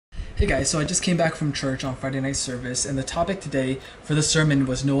Hey guys, so I just came back from church on Friday night service, and the topic today for the sermon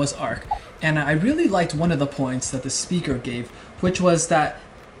was Noah's Ark. And I really liked one of the points that the speaker gave, which was that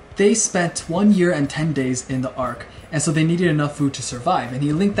they spent 1 year and 10 days in the ark, and so they needed enough food to survive. And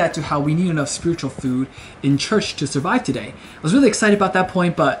he linked that to how we need enough spiritual food in church to survive today. I was really excited about that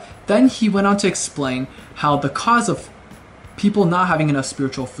point, but then he went on to explain how the cause of people not having enough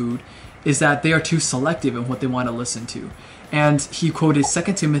spiritual food is that they are too selective in what they want to listen to. And he quoted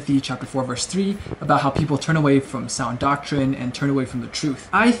 2 Timothy chapter 4 verse 3 about how people turn away from sound doctrine and turn away from the truth.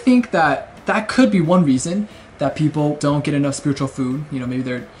 I think that that could be one reason that people don't get enough spiritual food. You know, maybe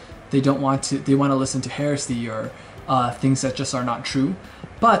they want to listen to heresy or things that just are not true.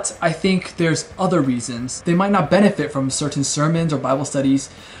 But I think there's other reasons. They might not benefit from certain sermons or Bible studies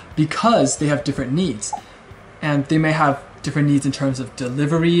because they have different needs. And they may have different needs in terms of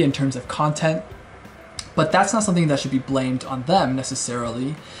delivery, in terms of content. But that's not something that should be blamed on them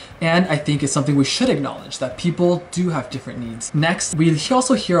necessarily. And I think it's something we should acknowledge, that people do have different needs. Next, we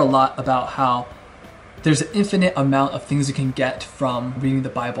also hear a lot about how there's an infinite amount of things you can get from reading the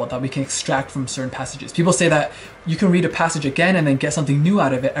Bible that we can extract from certain passages. People say that you can read a passage again and then get something new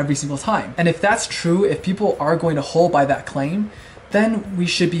out of it every single time. And if that's true, if people are going to hold by that claim, then we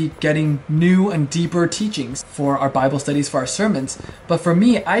should be getting new and deeper teachings for our Bible studies, for our sermons. But for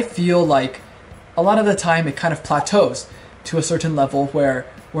me, I feel like a lot of the time it kind of plateaus to a certain level where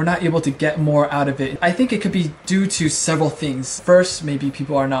we're not able to get more out of it. I think it could be due to several things. First, maybe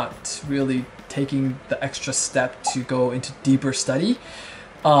people are not really taking the extra step to go into deeper study.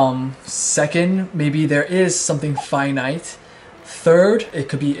 Second, maybe there is something finite. Third,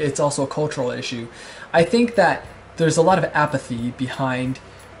 it's also a cultural issue. I think that there's a lot of apathy behind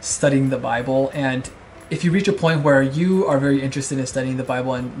studying the Bible, and if you reach a point where you are very interested in studying the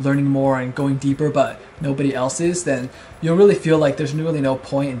Bible and learning more and going deeper, but nobody else is, then you'll really feel like there's really no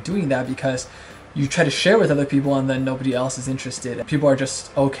point in doing that, because you try to share with other people and then nobody else is interested. People are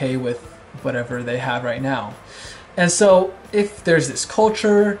just okay with whatever they have right now. And so if there's this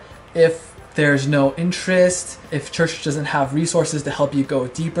culture, if there's no interest, if church doesn't have resources to help you go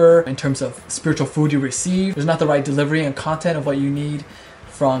deeper in terms of spiritual food you receive, there's not the right delivery and content of what you need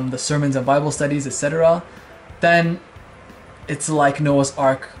from the sermons and Bible studies, etc., then it's like Noah's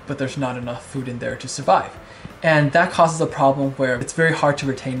Ark, but there's not enough food in there to survive. And that causes a problem where it's very hard to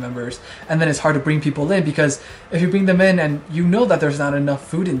retain members, and then it's hard to bring people in, because if you bring them in and you know that there's not enough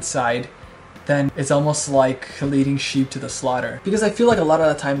food inside, then it's almost like leading sheep to the slaughter. Because I feel like a lot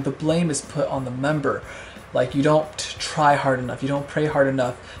of the time the blame is put on the member. Like, you don't try hard enough, you don't pray hard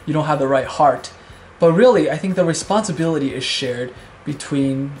enough, you don't have the right heart. But really, I think the responsibility is shared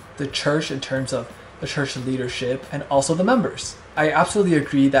between the church in terms of the church leadership and also the members. I absolutely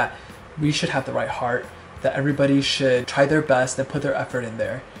agree that we should have the right heart, that everybody should try their best and put their effort in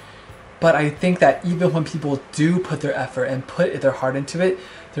there. But I think that even when people do put their effort and put their heart into it,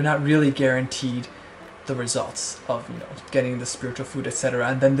 they're not really guaranteed the results of, getting the spiritual food, etc.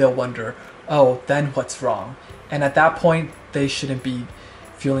 And then they'll wonder, oh, then what's wrong? And at that point, they shouldn't be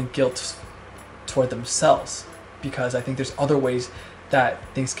feeling guilt toward themselves, because I think there's other ways that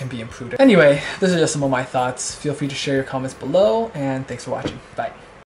things can be improved. Anyway, this is just some of my thoughts. Feel free to share your comments below, and thanks for watching. Bye.